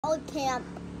old camp.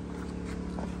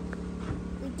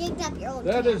 We digged up your old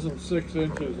That camp. isn't 6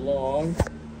 inches long.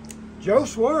 Joe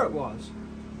swore it was.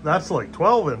 That's like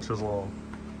 12 inches long.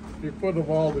 You put them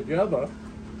all together.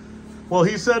 Well,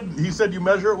 he said you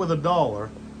measure it with $1,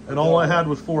 and all I had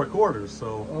was 4 quarters.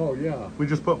 So Oh yeah. we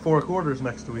just put 4 quarters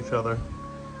next to each other,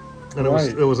 and Right.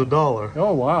 it was $1.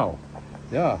 Oh wow.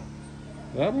 Yeah.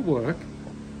 That'll work.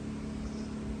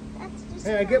 That's just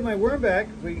Hey, I get my worm back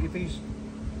if he's.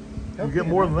 You get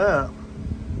more than that.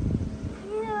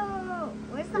 Ew.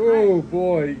 Where's the Oh heart?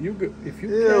 boy, if you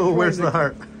Ew, can't where's find the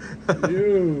heart?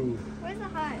 You Where's the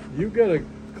heart? you gotta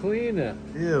clean it.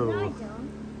 No, I Ew. don't.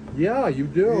 Yeah, you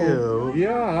do. Ew.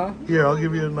 Yeah. Here, I'll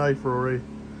give you a knife, Rory.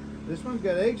 This one's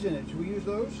got eggs in it. Should we use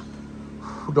those?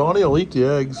 Donnie will eat the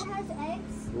eggs. It has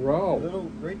eggs. A Wow. little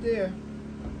right there.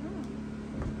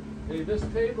 Hey, this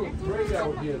table's great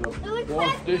out here to was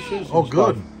wash pregnant. dishes. Oh, and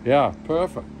good. stuff. Yeah,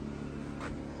 perfect.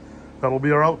 That'll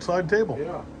be our outside table.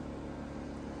 Yeah.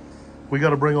 We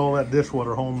got to bring all that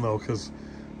dishwater home though, because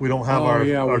we don't have Oh, our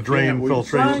yeah, we drain can't. We-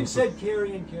 filtration. Sign said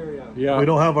carry in, carry out. Yeah. We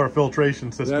don't have our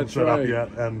filtration system That's set up right. yet,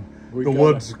 and We the gotta-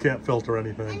 woods can't filter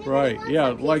anything. Anybody Right, want yeah,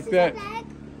 some like pieces that. of egg?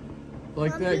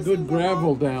 Like Some that pieces good of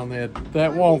gravel egg? down there.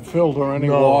 That won't filter any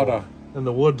No. water. And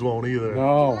the woods won't either.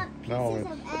 No, Want no. pieces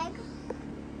It's, of egg?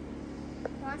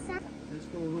 Want some? Let's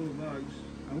go with little bugs.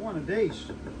 I want a dace.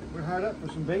 We're hard up for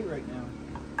some bait right now.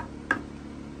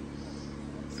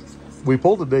 We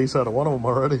pulled a dace out of one of them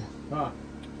already. huh.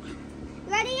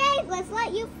 Ready, egg? Let's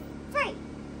let you free.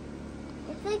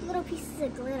 It's like little pieces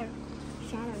of glitter.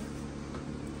 Shadow.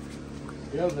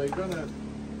 Yeah, they're gonna.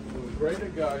 The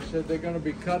grader guy said they're gonna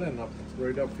be cutting up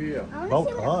right up here. I About want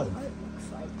to see what time. the heart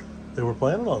looks like. They were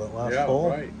planning on it last Yeah, fall.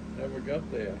 right. Never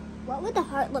got there. What would the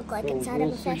heart look like So inside we'll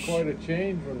of a see fish? quite a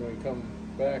change when we come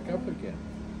back up again.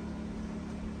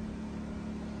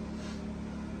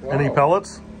 Any Wow.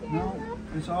 pellets? No,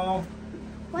 it's all.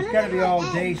 One It's of got to them be had all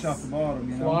eggs. dace off the bottom,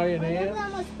 you know. Flying One of ants.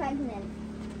 them was pregnant.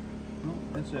 No,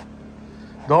 that's it.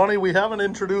 Donnie, we haven't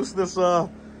introduced this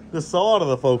this saw to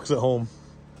the folks at home.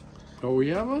 Oh, we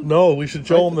haven't? No, we should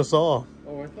show them the saw.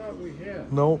 Oh, I thought we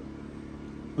had. No,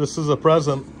 this is a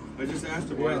present. I just asked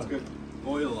him why it's got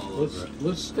oil all over it.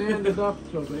 Let's stand it up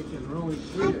so they can really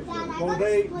see it. Dad, I Well, got a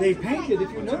they splinter when I painted. got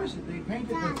If you it. notice it, they painted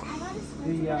Dad, I the. got a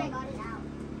splinter when I got it out.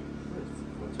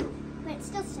 But it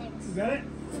still stinks. You got it?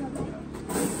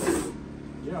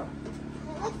 Yeah.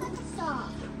 It looks like a saw.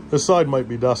 This side might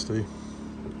be dusty.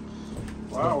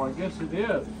 Wow, I guess it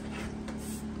is.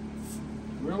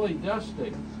 Really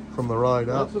dusty. From the ride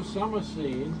up. That's a summer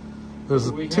scene. There's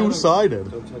we a had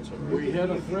two-sided. Don't touch it. We had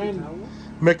a friend,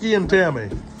 Mickey and Tammy.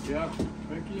 yeah,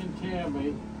 Mickey and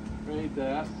Tammy made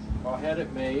that, or had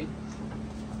it made.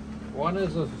 One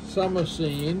is a summer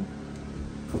scene.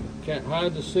 Can't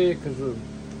hard to see it because we've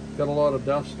got a lot of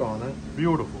dust on it.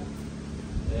 Beautiful.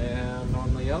 And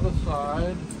on the other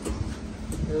side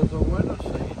is a winter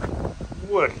scene.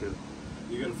 Wicked.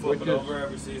 You gonna flip Which it is- over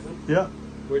every season? Yeah.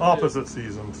 which Opposite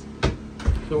seasons.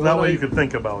 So That what way I- you can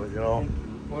think about it, you know.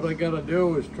 What I gotta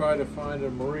do is try to find a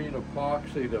marine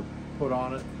epoxy to put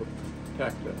on it to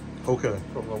protect it Okay.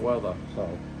 from the weather. So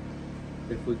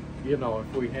if we, you know,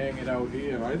 if we hang it out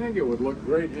here, I think it would look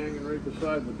great hanging right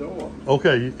beside the door.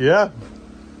 Okay, yeah.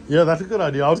 Yeah, that's a good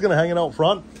idea. I was going to hang it out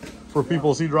front for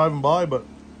people to see driving by, but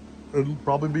it'll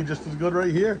probably be just as good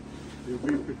right here. You'll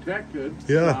be protected.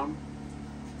 Yeah. From,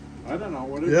 I don't know,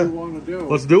 whatever Yeah. you want to do.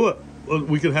 Let's do it.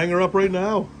 We could hang her up right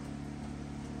now.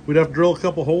 We'd have to drill a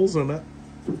couple holes in it.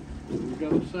 We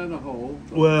got a center hole.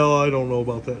 Well, I don't know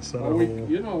about that center Well, we, hole.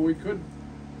 you know, we could,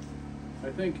 I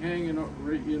think, hanging up,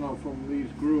 you know, from these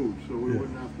grooves, so we Yeah.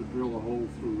 wouldn't have to drill a hole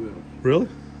through this. Really?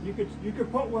 You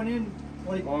could put one in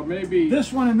like Or maybe,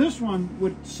 this one and this one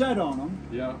would set on them,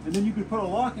 yeah, and then you could put a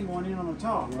locking one in on the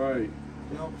top. right,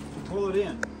 You know, to pull it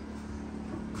in.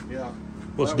 yeah.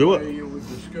 Let's That do way it. You would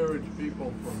discourage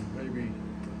people from maybe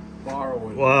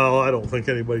borrowing. Well, I don't think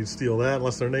anybody'd steal that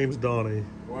unless their name's Donnie.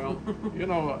 Well, you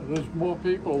know, there's more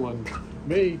people than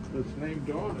me that's named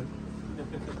Donnie.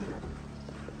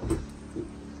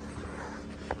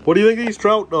 What do you think of these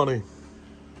trout, Donnie?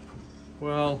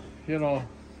 Well, you know,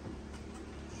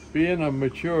 being a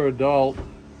mature adult,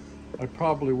 I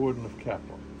probably wouldn't have kept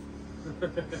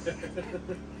them.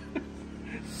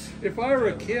 If I were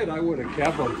a kid, I would have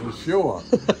kept them for sure.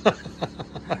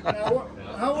 Now,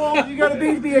 how old you got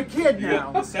to be a kid You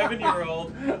now? got the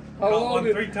 7-year-old. How Caught old one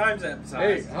is- 3 times that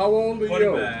Hey, size. how old are Put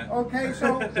him you? back. Okay,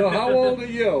 so So how old are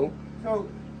you?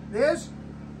 there's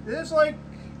like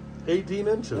 18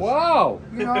 inches. Wow!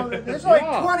 there's like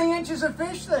Yeah. 20 inches of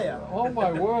fish there. Oh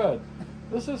my word!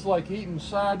 This is like eating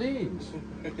sardines.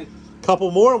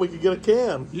 Couple more, and we could get a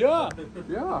can. Yeah,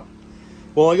 yeah.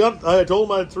 Well, I told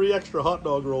them I had 3 extra hot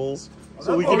dog rolls,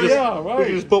 so we could Oh, just yeah, right. we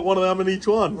could just put one of them in each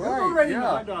one. We're already in the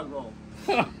yeah. hot dog roll.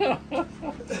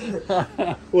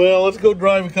 Well, let's go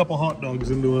drive a couple hot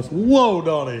dogs into us. Whoa,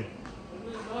 Donnie!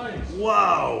 Nice.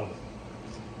 Wow!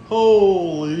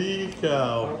 Holy I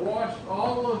cow! washed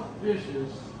all the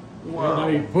dishes. Wow.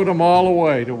 And I put them all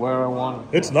away to where I want them.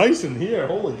 It's nice in here.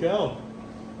 Holy cow!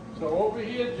 So over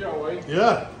here, Joey,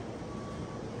 Yeah.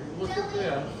 you look at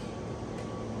this.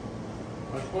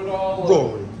 I put all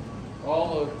Rolling.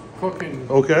 the cooking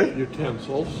Okay.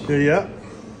 utensils. Yeah.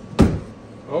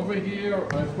 Over here,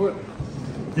 I put,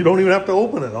 You don't even have to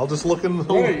open it. I'll just look in the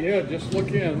right, yeah, just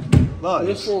look in. Nice.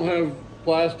 This will have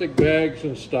plastic bags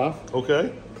and stuff.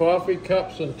 Okay. Coffee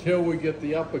cups until we get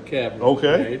the upper cabinet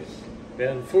Okay. made.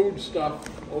 And food stuff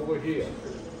over here.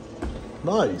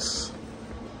 Nice.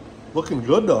 Looking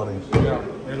good, Donnie. Yeah.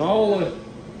 And all the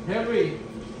heavy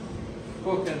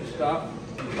cooking stuff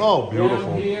Oh, down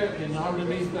beautiful. here and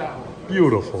underneath that one.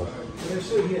 Beautiful.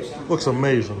 Looks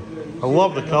amazing. I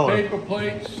love the color. Paper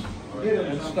plates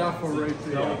and stuff are right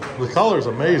there. The color's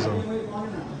amazing.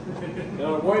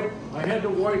 Now, I had to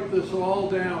wipe this all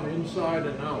down inside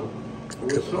and out.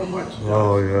 There was so much stuff.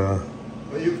 Oh, yeah.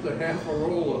 I used a half a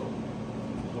roll of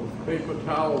paper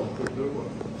towels to do it.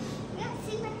 Yeah,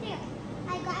 see right there.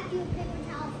 I got you a paper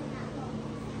towel from that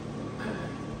one.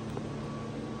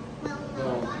 Well,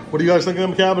 no, I got it. What do you guys think of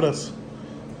them cabinets?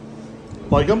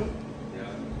 Like them?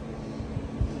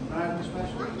 Nothing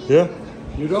special. Yeah.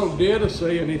 You don't dare to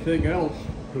say anything else,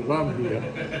 because I'm here.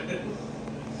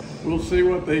 We'll see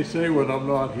what they say when I'm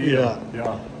not here.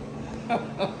 Yeah.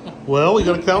 Yeah. Well, we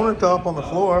got a countertop on the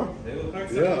floor. They look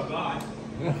like Yeah.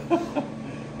 something to buy.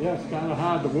 Yeah, it's kind of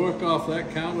hard to work off that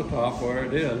countertop where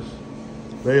it is.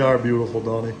 They are beautiful,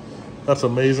 Donnie. That's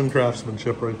amazing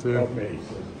craftsmanship right there.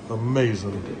 Amazing.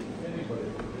 Amazing.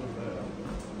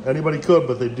 Anybody could,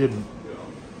 but they didn't.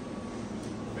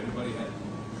 If anybody had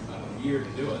a year to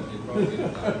do it, they'd probably get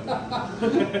it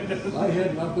done. I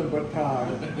had nothing but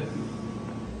time.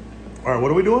 All right,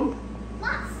 what are we doing?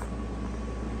 Lots.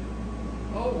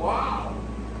 Oh, wow.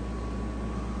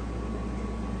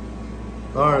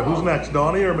 All right, who's next,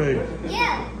 Donnie or me?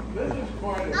 Yeah. This is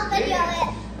quite a I'll video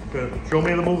it. Okay, show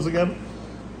me the moves again.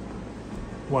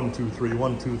 1, 2, 3,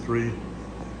 1, 2, 3.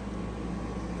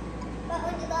 But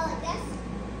when you go like this,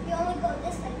 you only go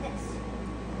this like this.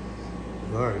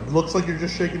 All right, looks like you're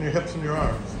just shaking your hips and your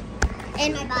arms.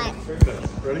 And my butt. Okay,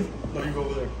 ready? No, you go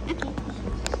over there.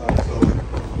 All right,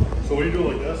 so what do you do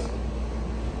like this?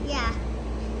 Yeah.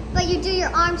 But you do your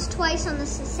arms twice on the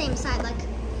same side, like.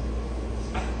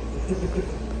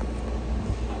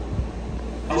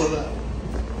 How was that?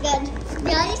 Good.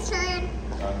 Daddy's turn.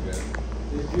 I'm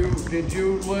good. Did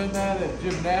you learn that at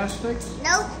gymnastics?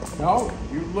 Nope. No?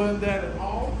 You learned that at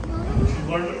home?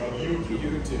 She learned it from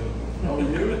YouTube. Oh,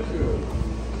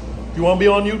 YouTube. You want to be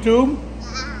on YouTube?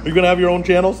 Yeah. Are you going to have your own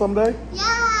channel someday?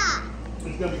 Yeah.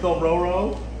 It's going to be called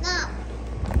Roro? No.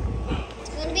 It's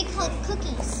gonna be called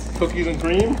cookies. Cookies and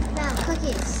cream? No,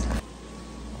 cookies.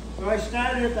 So I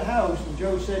started at the house, and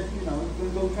Joe said, you know, you're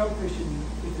going to go trout fishing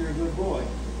if you're a good boy.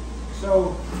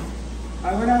 So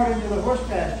I went out into the horse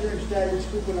pasture and started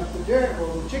scooping up the dirt.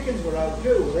 Well, the chickens were out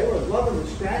too. They were loving the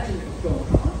scratching that was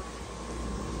going on.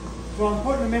 So I'm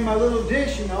putting them in my little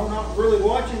dish, you know, not really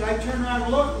watching. I turned around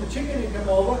and looked, and the chicken had come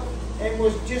over and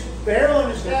was just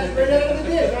barreling the scratch right out of the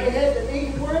dish. I had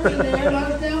 8 worms in there, and I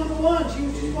was down to 1. She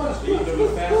was just want to scoop, As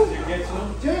fast as it gets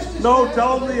them. just as No, fast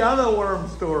tell as them I- the other worm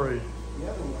story The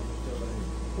other one was still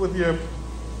there. with your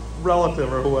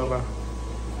relative or whoever. I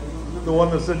don't remember. The one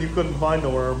that said you couldn't find the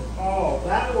worm. Oh,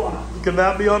 that one. Can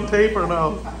that be on tape or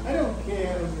no? I don't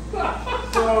care.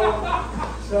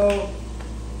 So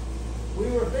we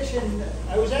were fishing.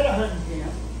 I was at a hunting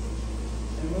camp,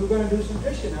 and we were going to do some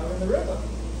fishing out in the river.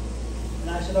 And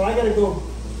I said, "Oh, I got to go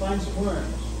find some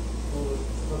worms." Well, the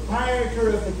proprietor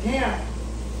of the camp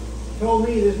told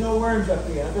me there's no worms up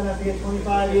here. I've been up here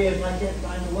 25 years and I can't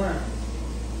find a worm.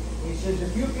 He says,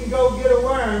 "If you can go get a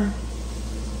worm,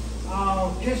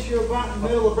 I'll kiss your butt in the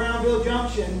middle of Brownville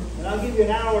Junction, and I'll give you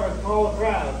an hour to call a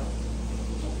crowd."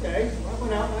 Okay, so I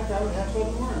went out and I thought I would have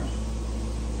 7 worms.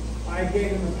 I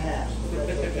gave him a pass.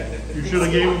 You should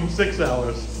have gave him 6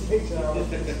 hours. 6 hours.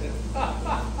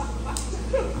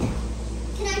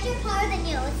 Can I jump higher than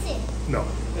you? Let's see. No.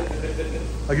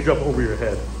 I could jump over your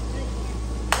head.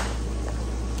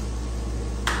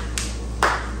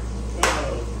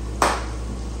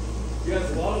 You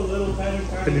got a lot of little tiny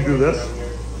Can you do this?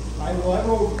 I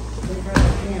rolled, they tried to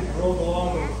camp, I rolled the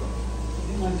log over.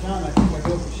 In one time, I think I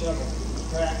go for shovel.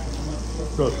 Crack. And I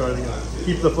went Go, try it again.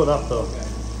 Keep the foot up though.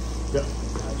 Yeah.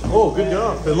 Oh, good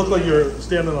job. It looked like you're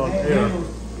standing on air. A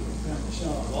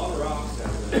lot of rocks down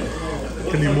there.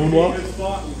 Can you moonwalk? Good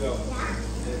spot, you go.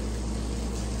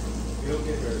 You don't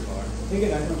get very far. Take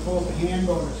it, I'm gonna pull up the hand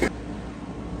bonus. Wow.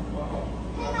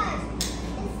 Hey guys,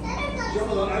 instead of Some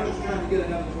of them, I was trying to get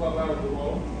another 12 hours of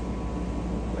roll.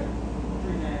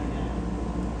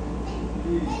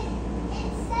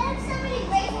 instead of somebody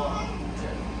raising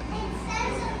instead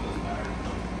of somebody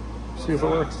See if it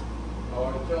works. Oh, I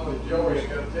tell you, Joey, I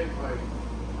gotta take my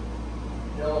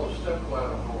yellow step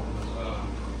ladder home.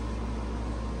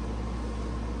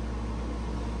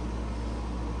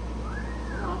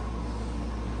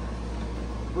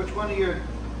 Which one of your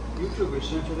YouTubers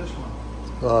sent you this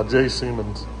one? Jay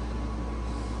Siemens.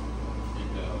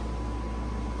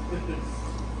 Is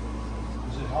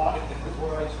it hot?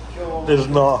 Before I kill all It's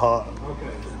not hot. Okay.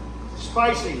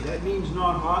 Spicy, that means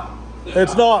not hot?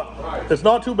 It's not. It's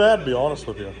not too bad, to be honest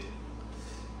with you.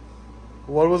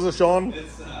 What was it, Sean?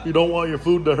 It's, You don't want your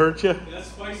food to hurt you? that's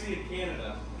spicy in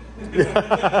Canada.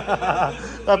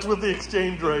 That's with the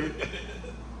exchange rate.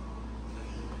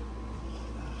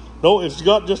 No, it's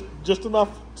got just enough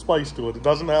spice to it. It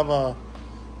doesn't have a.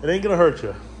 It ain't gonna hurt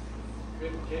you.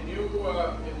 Can you,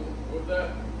 with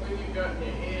that thing you got in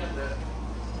your hand, that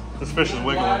This fish is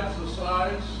wiggling. enlarge the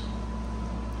size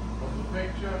of the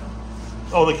picture?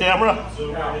 Oh, the camera?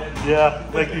 Yeah. Yeah,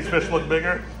 make these fish look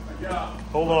bigger. Yeah.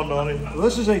 Hold on, Donnie. Well,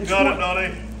 this is a Got it,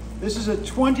 Donnie. This is a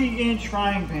 20-inch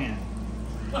frying pan.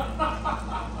 I've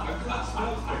got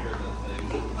smells bigger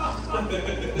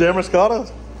than things.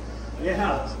 Damascata?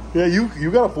 Yeah. Yeah,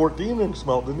 you got a 14-inch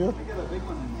smelt, didn't you? I got a big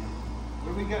one in there.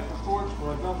 What do we got for forks?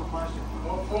 Well, I got the plastic one.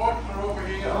 Well, forks are over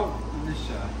here. Oh, on this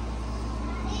side.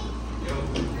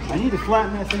 I need to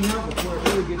flatten that thing out before it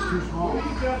really gets too small. What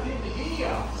you got in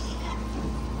here?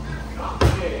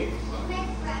 Okay.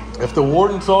 If the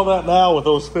warden saw that now with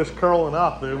those fish curling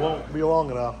up, they won't be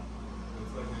long enough.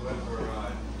 Looks like we went for a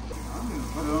ride. I'm going to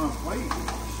put it on a plate.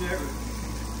 Share it.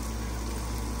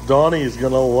 Donnie's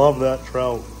gonna love that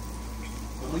trout.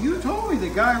 Well, you told me the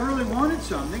guy really wanted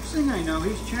some. Next thing I know,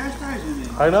 he's chastising me.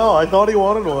 I know, I thought he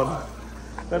wanted one.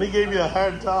 Then he gave you a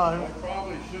hard I time.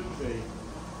 probably shouldn't be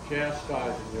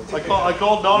chastising you. I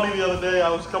called Donnie the other day. I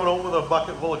was coming home with a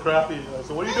bucket full of crappie. I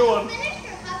said, "What are you doing?" finish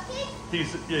your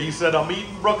cupcake? He said, "I'm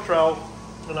eating brook trout."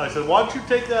 And I said, "Why don't you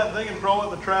take that thing and throw it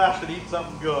in the trash and eat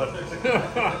something good?"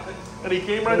 And he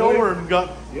came right over and got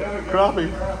Yeah, we got crappie.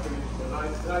 some crappies,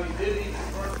 but I did eat the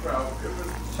brook trout. It was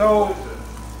So- delicious.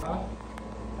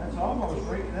 That's almost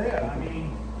right there. I mean,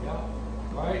 Yeah,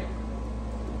 right.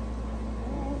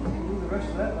 you can do the rest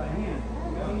of that by hand.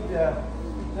 You need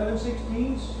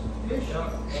 7/16 ish?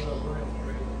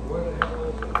 Where the hell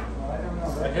is it? I don't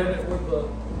know. I hit it with those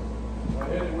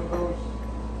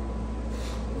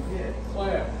Yeah.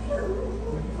 clamps.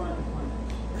 Where'd you find the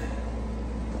plants?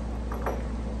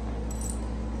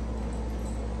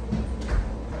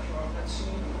 Let's see.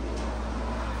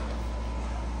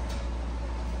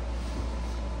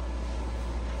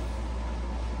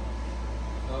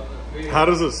 How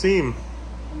does it seem?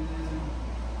 And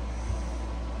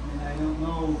I don't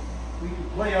know. We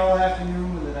could play all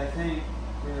afternoon with it, I think,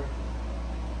 for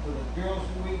the girls'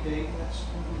 weekday. That's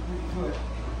pretty good.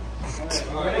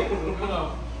 All right, ready? We're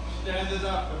gonna stand it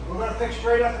up and We're gonna pick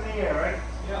straight up in the air, right?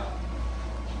 yeah.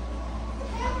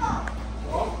 Careful.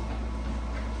 Well,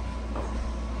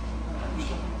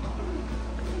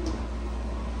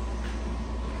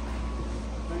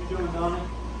 How you doing, Donnie?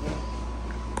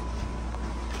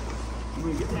 I'm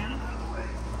gonna get down out of the way.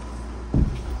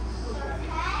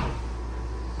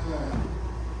 Alright.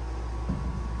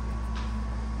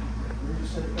 We're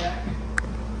just set it back.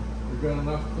 we got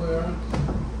enough clearance.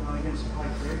 Not against the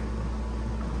pipe, right?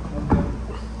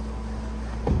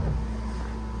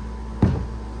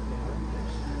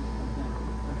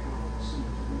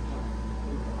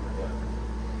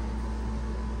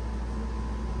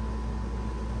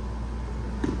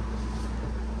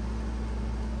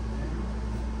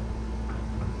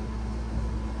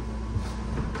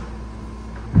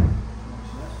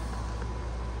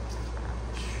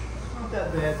 Not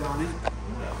that bad, Donnie.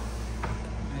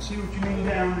 I see what you mean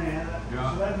down there.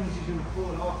 Yeah. So that means he's gonna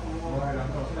pull it off the wall. Right,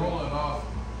 I'm gonna pull it off.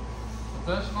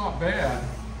 But that's not bad.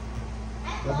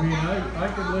 I mean, I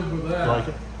could live with that. Like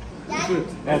it?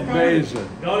 Amazing.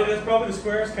 Donnie, that's probably the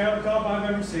squarest countertop I've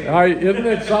ever seen. Isn't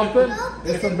it something?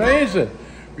 It's amazing.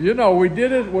 You know, we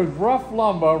did it with rough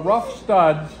lumber, rough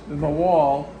studs in the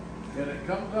wall, and it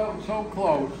comes out so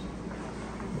close.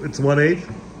 It's 1/8.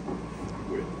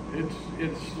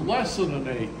 It's less than an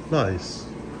 8. Nice.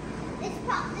 This is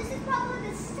probably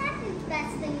the second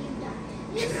best thing you've done.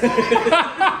 You set up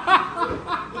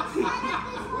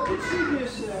this whole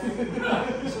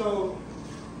So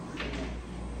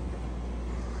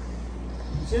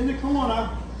it's in the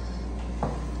corner.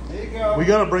 There you go. We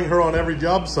got to bring her on every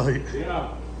job site.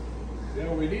 Yeah.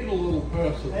 Yeah, we need a little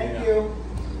person Thank there. you.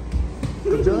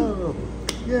 Good job.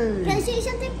 Yay. Can I say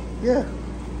something? Yeah.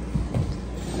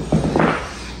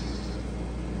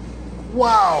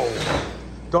 Wow.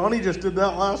 Donnie just did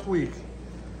that last week.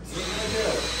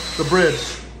 The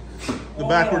bridge. The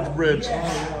backwards bridge.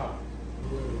 Yeah.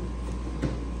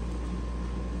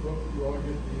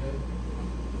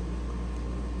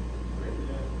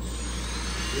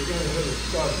 You're going to hit a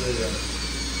stud there.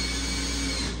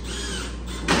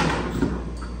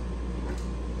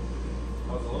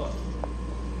 How's it look?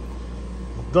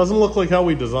 Doesn't look like how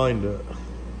we designed it.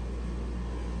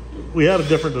 We had a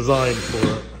different design for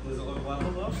it. Does it look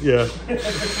level though? Yeah.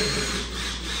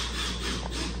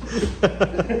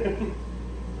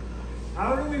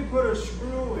 How do we put a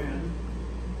screw in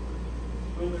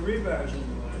when the rebar's in the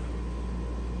way?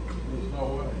 There's no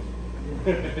way.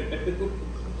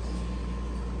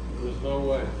 There's no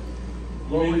way.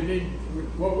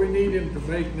 What we need him to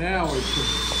make now is some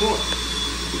foot,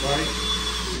 right?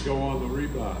 To go on the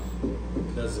rebar.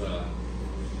 Does the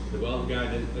weld guy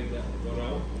didn't think that would go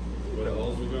out? Where the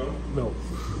holes would go? No.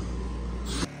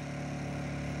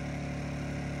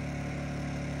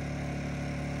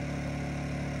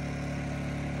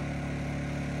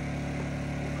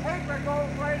 Paper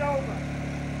goes right over.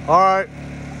 All right.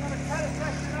 I'm going to cut a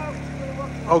section out. See what it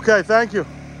looks like. Okay, thank you.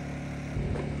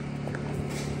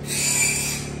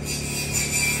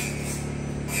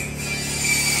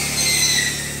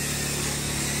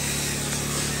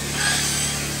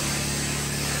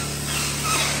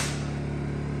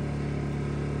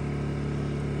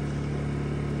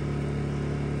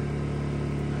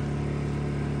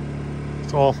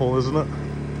 It's awful, isn't it?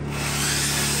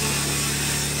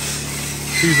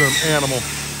 She's an animal.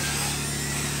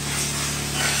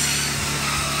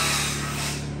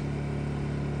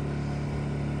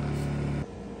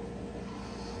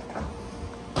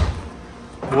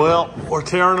 Well, we're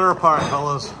tearing her apart,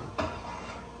 fellas.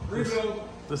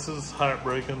 This is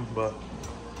heartbreaking, but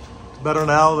it's better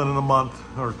now than in a month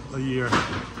or a year.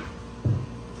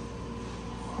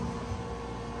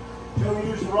 Joe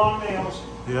used the wrong nails.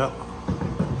 Yep.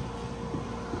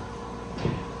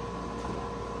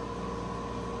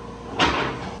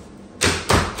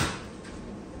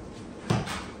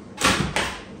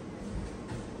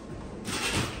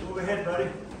 Move ahead, buddy.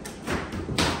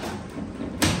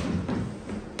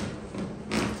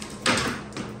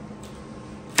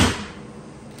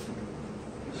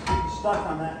 Stuck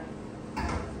on that.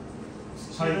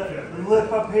 See the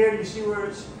lip up here, you see where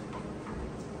it's,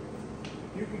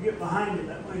 you can get behind it,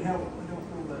 that might help. I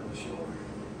don't know that for sure.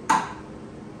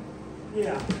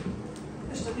 Yeah,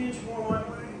 just an inch more my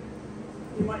way.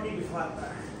 You might need a flat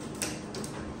bar.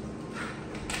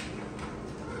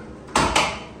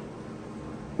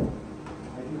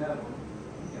 I do have one.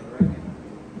 Yeah, right here.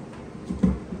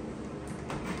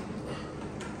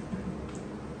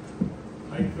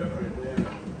 Tight fit right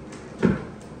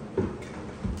there.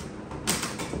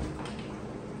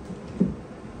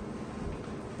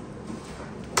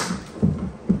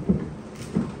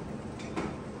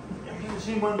 I've never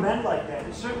seen one bend like that.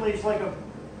 It certainly is like a,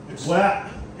 It's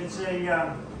flat. it's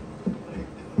a,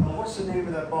 what's the name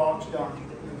of that box, Donnie?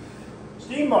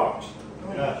 Steam box.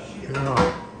 Oh, Yeah. shit.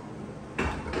 Yeah.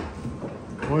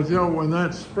 Watch out when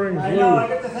that springs I know, I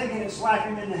loose. got to thinking it slapped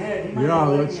him in the head. He might Yeah, not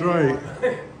like that's me right.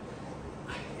 anymore.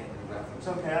 It's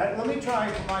okay. Let me try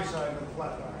it from my side with a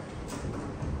flat bar.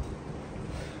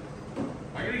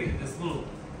 I gotta get this little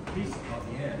piece off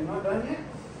the You end. not done yet?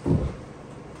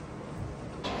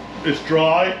 It's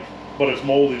dry, but it's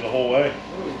moldy the whole way. Ooh.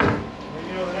 Maybe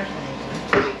you know the next one is.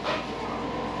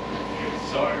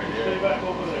 Sorry, Stay back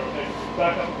over there, okay?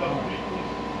 Back up a couple feet,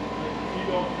 please. Keep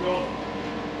going, keep going.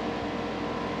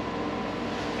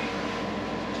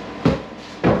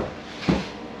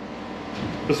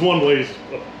 This one weighs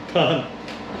a ton.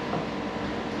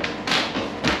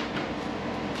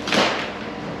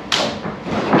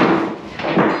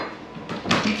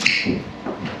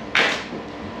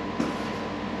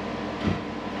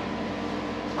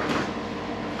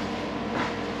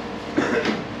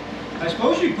 I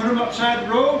suppose you could put them upside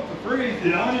the road for free if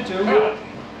you wanted to.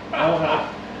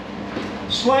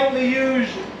 Slightly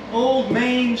used old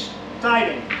mains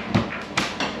siding.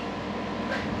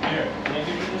 Here, can I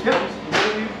give you this Yep. piece?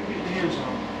 Whatever you can get your hands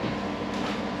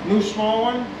on. New small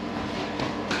one.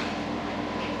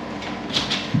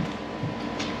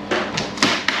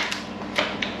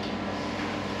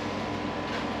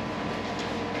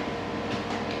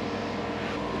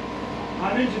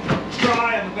 I'm into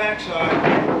dry on the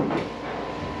backside.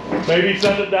 Maybe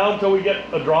send it down till we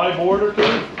get a dry board or two.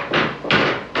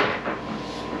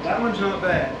 That one's not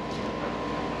bad.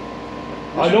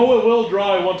 I know it will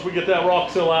dry once we get that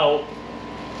rock sill out.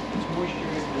 There's moisture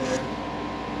in there.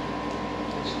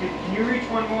 Can you reach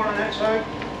one more on that side?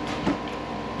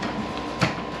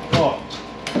 Oh,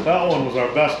 that one was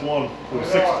our best one.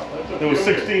 It was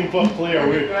 16 foot clear.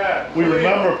 We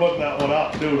remember putting that one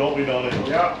up too, don't we, Donnie?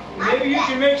 Yeah. Maybe you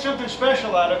can make something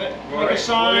special out of it. Make a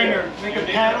sign or make a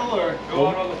paddle or... Go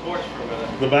out on the porch for a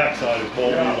minute. The backside is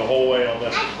bolted the whole way on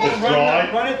this. It's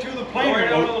dry. Run it through the planer.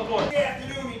 Right out on the porch. What you have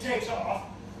to do when he takes off.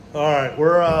 All right,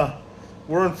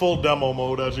 we're in full demo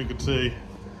mode, as you can see.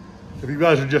 If you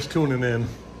guys are just tuning in,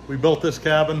 we built this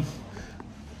cabin.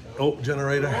 Oh,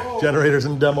 generator. Generator's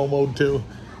in demo mode too.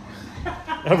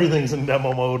 Everything's in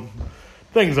demo mode.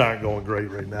 Things aren't going great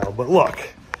right now, but look,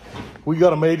 we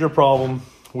got a major problem.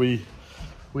 We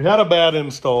had a bad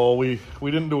install. We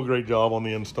didn't do a great job on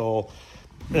the install,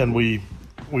 and we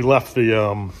left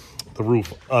the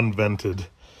roof unvented.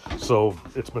 So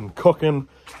it's been cooking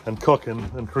and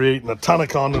creating a ton of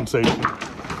condensation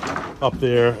up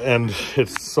there, and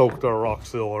it's soaked our rock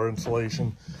sill, our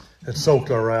insulation. It soaked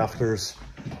our rafters,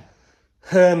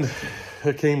 and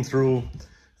it came through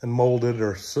and molded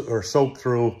or soaked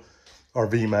through our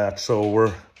V-match. So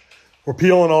we're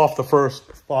peeling off the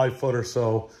first 5 foot or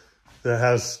so that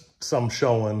has some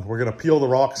showing. We're gonna peel the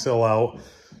rock sill out.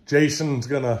 Jason's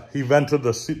he vented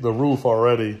the roof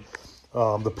already.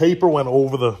 The paper went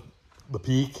over the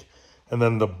peak, and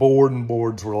then the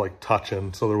boards were like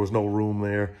touching, so there was no room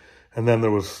there. And then there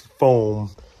was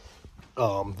foam.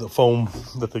 The foam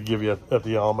that they give you at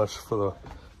the Amish for the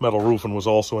metal roofing was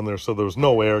also in there, so there was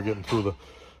no air getting through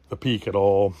the peak at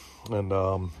all. And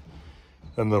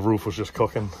the roof was just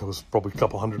cooking. It was probably a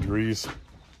couple 100 degrees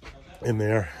in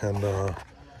there, and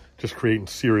just creating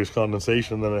serious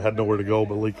condensation. And then it had nowhere to go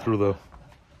but leak through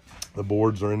the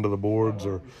boards or into the boards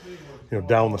or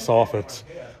down the soffits.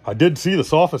 I did see the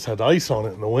soffits had ice on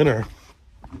it in the winter,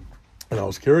 and I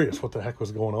was curious what the heck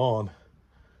was going on.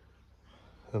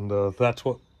 And that's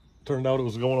what turned out it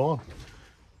was going on.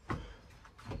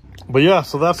 But yeah,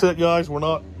 so that's it, guys.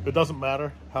 It doesn't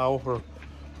matter how or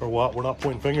what. We're not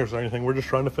pointing fingers or anything. We're just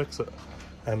trying to fix it.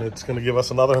 And it's going to get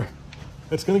us another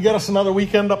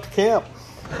weekend up to camp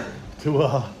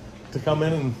to come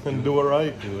in and do it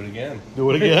right. Do it again. Do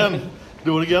it again.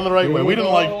 Do it again the right way. We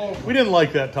didn't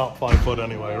like that top 5 foot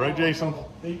anyway, right, Jason?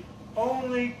 The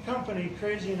only company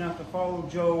crazy enough to follow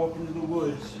Joe up into the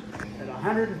woods at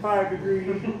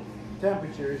 105-degree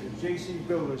temperatures is JC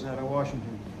Builders out of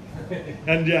Washington.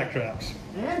 And jack traps.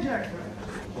 And jack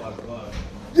traps.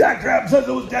 Jack trap says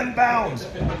it was 10 pounds.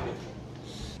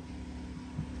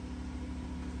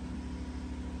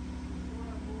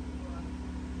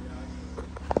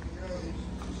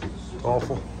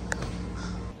 Awful.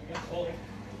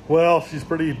 Well, she's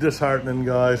pretty disheartening,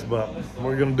 guys, but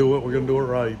we're gonna do it. We're gonna do it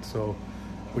right. So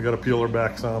we got to peel her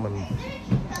back some and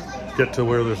get to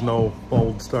where there's no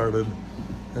mold started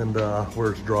and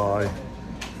where it's dry,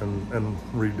 and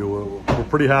redo it. We're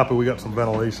pretty happy we got some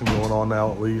ventilation going on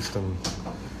now, at least, and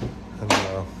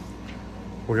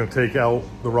we're gonna take out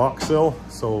the rock sill,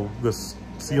 so this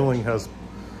ceiling has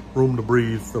room to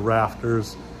breathe. The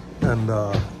rafters and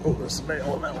oh, there's a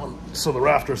nail in that one. So the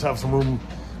rafters have some room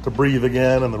to breathe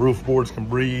again, and the roof boards can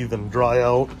breathe and dry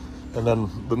out. And then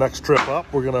the next trip up,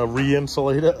 we're gonna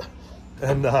re-insulate it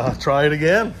and try it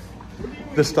again.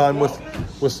 This time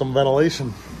with some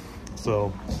ventilation.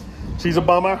 So she's a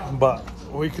bummer, but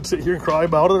we could sit here and cry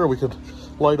about it, or we could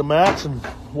light a match and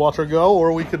watch her go,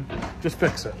 or we could just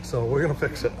fix it. So we're gonna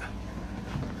fix it.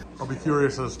 I'll be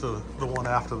curious as to the one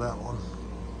after that one,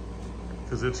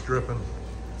 because it's dripping.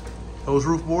 Those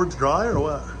roof boards dry or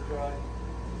what? Dry.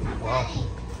 Wow.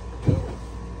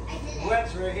 The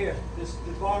wet's right here.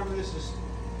 The bottom of this is...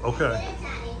 Okay.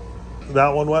 That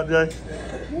one wet, Jay?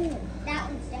 That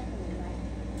one's definitely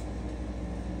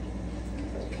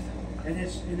wet. And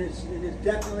it's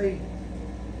definitely...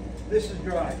 This is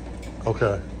dry.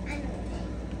 Okay.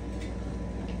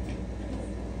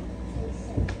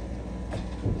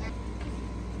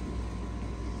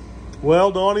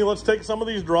 Well, Donnie, let's take some of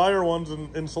these drier ones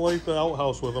and insulate the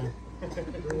outhouse with them.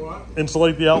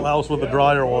 Insulate the outhouse with the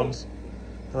drier ones.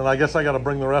 And I guess I got to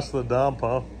bring the rest of the dump,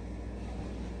 huh?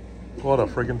 What a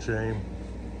friggin' shame.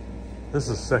 This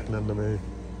is sickening to me.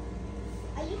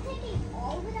 Are you taking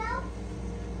all of it out?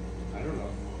 I don't know.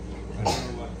 I don't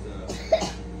know what.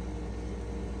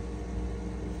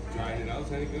 Trying it out,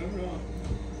 is any good or not?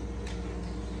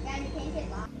 Yeah, you can't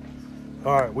take off.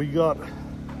 All right, we got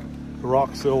the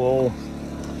rock sill all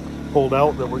pulled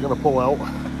out that we're gonna pull out.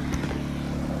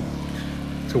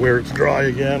 to where it's dry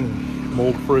again,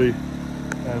 mold free,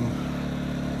 and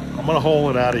I'm gonna haul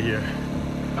it out of here.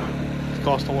 It's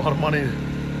cost a lot of money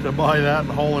to buy that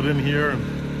and haul it in here,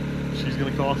 and she's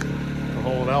gonna cost it to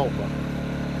haul it out, but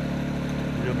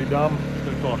you're gonna be dumb, it's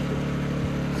gonna cost you.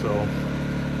 So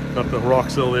got the rock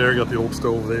sill there, got the old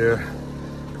stove there.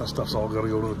 That stuff's all gotta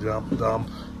go to the dump.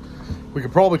 We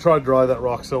could probably try to dry that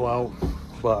rock sill out,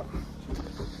 but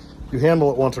you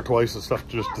handle it once or twice, the stuff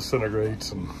just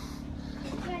disintegrates, and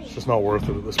it's just not worth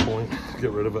it at this point.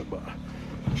 Get rid of it, but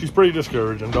she's pretty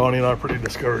discouraged, and Donnie and I are pretty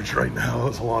discouraged right now.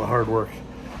 It's a lot of hard work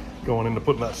going into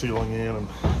putting that ceiling in and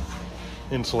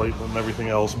insulating and everything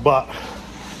else, but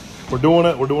we're doing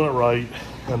it right,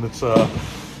 and it's a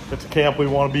camp we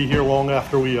want to be here long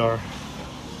after we are.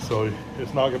 So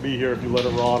it's not gonna be here if you let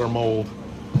it rot or mold,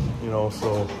 you know.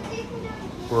 So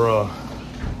we're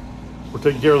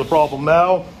taking care of the problem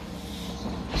now,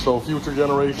 so future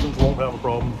generations won't have a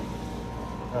problem,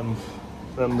 and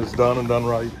then it's done and done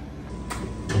right.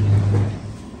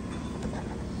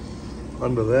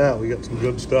 Under that, we got some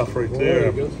good stuff right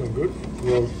there. We got some good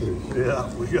groceries.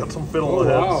 Yeah, we got some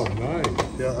fiddleheads. Wow,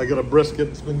 nice. Yeah, I got a brisket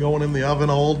that's been going in the oven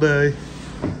all day.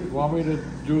 You want me to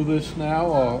do this now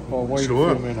or wait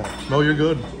Sure. a few minutes? No, you're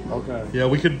good. Okay. Yeah,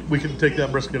 we could take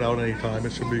that brisket out anytime.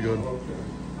 It should be good. Well,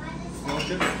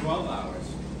 it's 12 hours.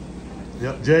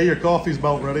 Yeah, Jay, your coffee's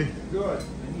about ready. Good.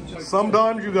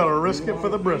 Sometimes you gotta risk it for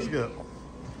the brisket.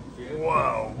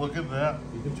 Wow, look at that.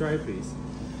 You can try a piece.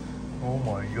 Oh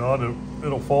my God,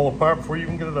 it'll fall apart before you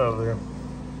can get it out of there.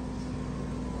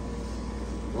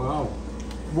 Wow.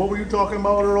 What were you talking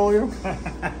about earlier?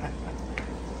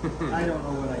 I don't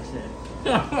know what I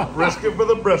said. Risk it for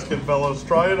the brisket, fellas.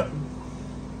 Try it.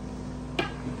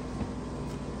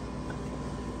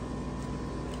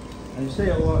 I say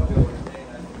a lot to it.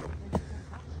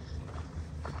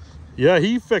 Yeah,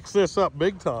 he fixed this up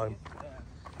big time.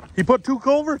 He put 2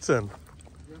 culverts in.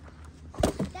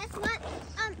 That's what,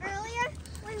 earlier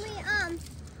when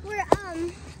we, were,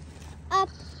 up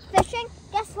fishing,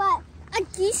 guess what? A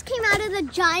geese came out of the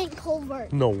giant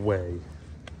culvert. No way.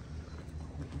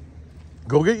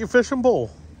 Go get your fishing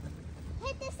pole.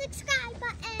 Hit the subscribe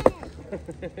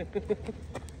button.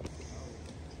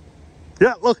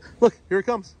 Yeah, look, here it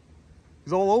comes.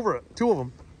 He's all over it. 2 of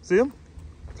them. See him?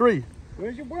 3.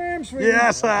 Where's your worms?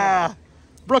 Yes,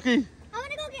 Brookie. I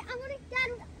want to go get,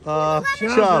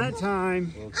 Chub. That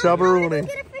time. Chubberoonie. Dad,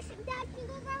 can you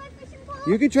go grab my fishing pole?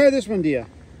 You can try this one, dear.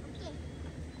 Okay.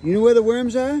 You know where the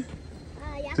worms are?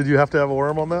 Yeah. Did you have to have a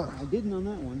worm on that? I didn't on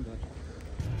that one,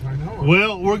 but. I know.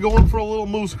 Well, we're going for a little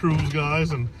moose cruise,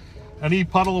 guys, and any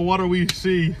puddle of water we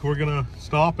see, we're gonna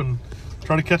stop and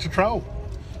try to catch a trout.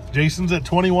 Jason's at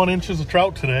 21 inches of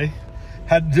trout today.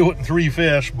 Had to do it in 3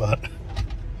 fish, but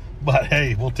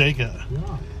hey, we'll take it.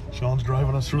 Yeah. Sean's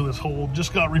driving us through this hole.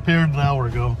 Just got repaired an hour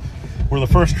ago. We're the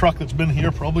first truck that's been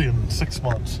here probably in 6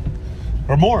 months.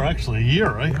 Or more, actually. A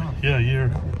year, right? Yeah, a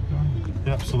year.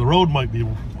 Yeah, so the road might be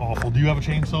awful. Do you have a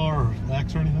chainsaw or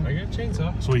axe or anything? I got a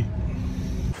chainsaw. Sweet.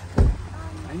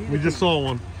 We just saw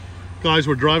one. Guys,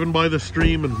 we're driving by the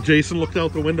stream and Jason looked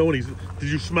out the window and he's... Did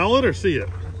you smell it or see it?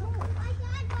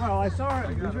 Well, I saw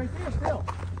it. It was right there still.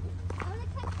 I want to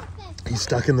catch the fish. He's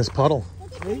stuck in this puddle.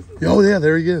 Look at Jason's Oh yeah,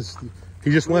 there he is. He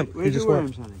just went. He Where's just your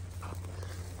went. worms, honey?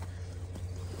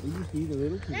 You just need a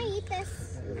little Can I eat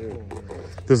this?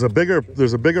 There's a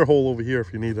bigger hole over here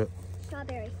if you need it.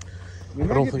 Strawberry. We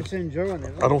might don't get think- to send Joe on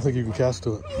there. I don't think you can cast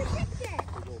to it. Hey, you fixed it. Jason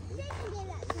gave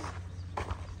that to me.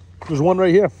 There's one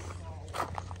right here.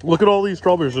 Look at all these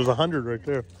strawberries. There's 100 right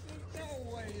there.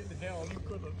 No way in hell you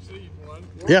could have seen one.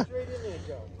 Yeah.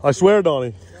 I swear,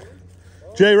 Donnie.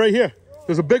 Jay, right here.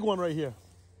 There's a big one right here.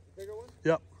 Bigger one?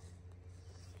 Yep.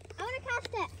 I want to cast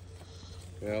it.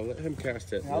 Yeah, I'll let him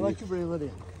cast it. I'll let you reel it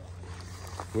in.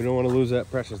 We don't want to lose that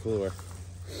precious lure.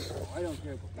 I don't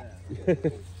care about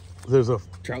that. There's a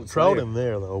Trout trout slayer. in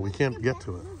there though. We can't get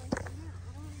to it.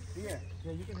 Yeah,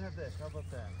 you can have this. How about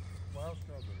that? Wild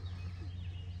strawberries.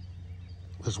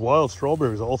 There's wild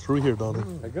strawberries all through here, Donnie.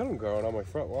 I got them growing on my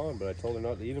front lawn, but I told her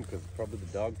not to eat them because probably the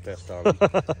dog pissed on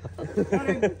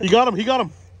them. He got him. He got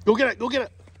him. Go get it. Go get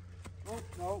it. Oh,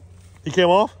 no. He came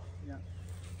off? Yeah.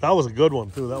 That was a good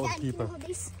one too. That was a Dad, can you keeper. hold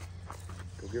these?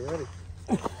 Go get ready.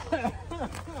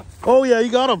 Oh yeah, he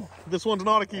got him. This one's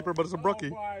not a keeper, but it's a brookie.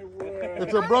 My word.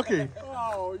 It's a brookie.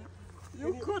 Oh,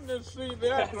 you couldn't have seen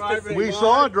that driving We by.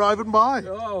 saw it driving by.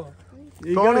 Oh,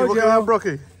 You Donnie, go, look at Joe. that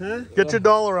brookie. Huh? Get your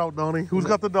dollar out, Donnie. Who's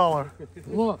got the dollar?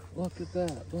 look at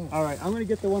that. Look. All right, I'm going to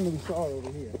get the one that we saw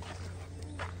over here.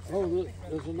 Oh, look,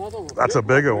 there's another one. That's a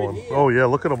bigger right one. here. Oh yeah,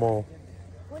 look at them all.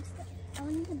 What's the... I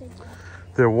want the big one.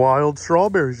 They're wild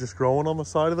strawberries just growing on the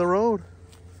side of the road.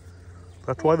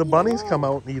 That's why the bunnies come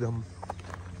out and eat them.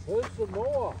 There's some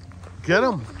more. Get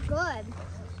them. Good.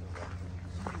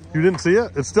 You didn't see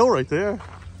it? It's still right there.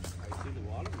 I see the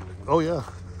water moving. Oh, yeah.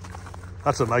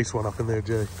 That's a nice one up in there,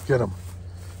 Jay. Get him.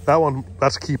 That one,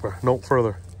 that's a keeper. No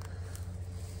further.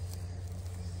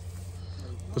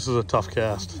 This is a tough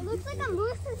cast. It looks like a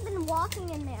moose has been walking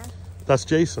in there. That's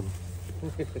Jason.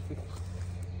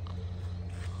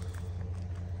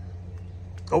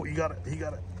 Oh, you got it. He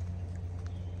got it.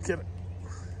 Get it.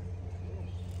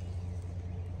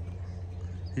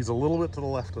 He's a little bit to the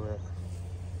left of that.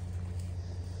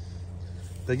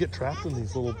 They get trapped in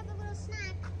these little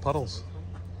puddles.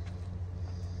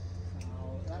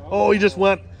 Oh, he just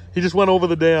went over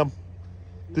the dam.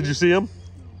 Did you see him?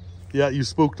 Yeah, you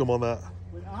spooked him on that.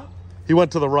 Went up? He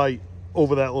went to the right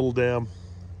over that little dam.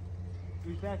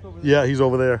 He's back over there. Yeah, he's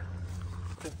over there.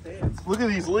 Look at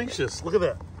these leashes. Look at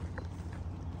that.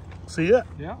 See it?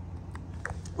 Yeah.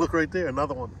 Look right there,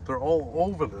 another one. They're all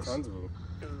over this. Tons of them.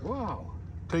 Wow.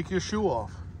 Take your shoe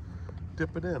off.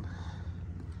 Dip it in.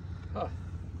 Huh.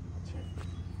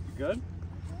 You good?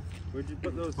 Where'd you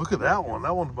put those? Look at that one.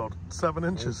 That one's about 7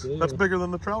 inches. Right there. That's bigger than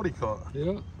the trout he caught. Yeah.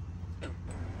 You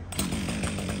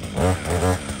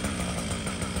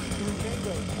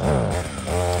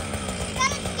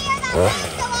gotta scare the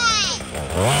moose away.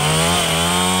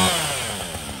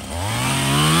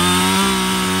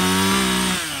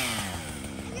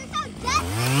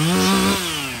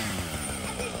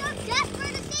 If you're so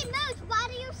desperate to see moose, why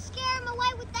do you scare them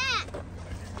away with that?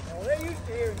 Oh, they're used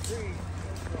to hearing trees.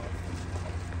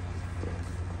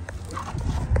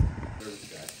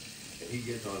 And he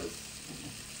gets on his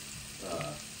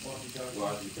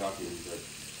walkie-talkie and he's like,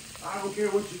 I don't care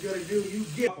what you gotta do, you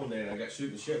get one day. And I got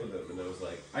shooting shit with him, and I was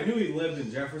like, I knew he lived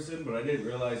in Jefferson, but I didn't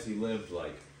realize he lived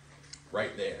like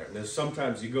right there. And there's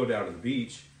sometimes you go down to the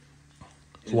beach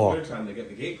in the locked. wintertime, they get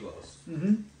the gate closed.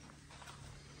 Mm-hmm.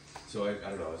 So I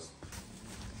don't know.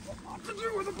 What to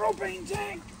do with a propane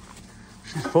tank?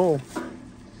 She's full.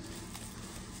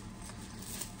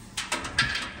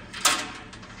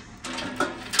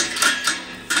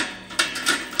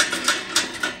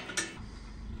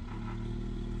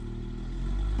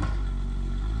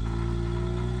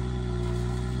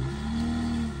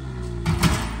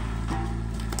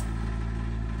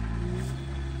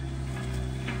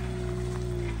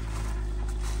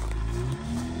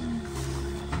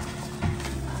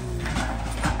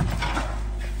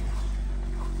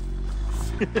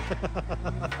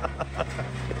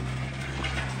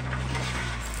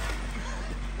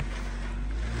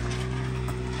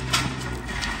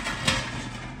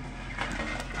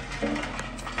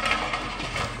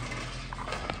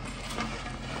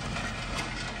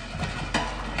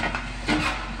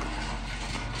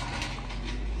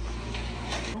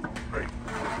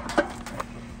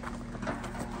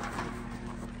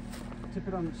 Tip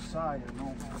it on the side, it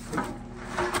won't.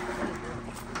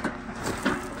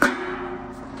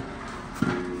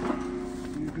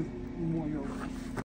 You do more yoga.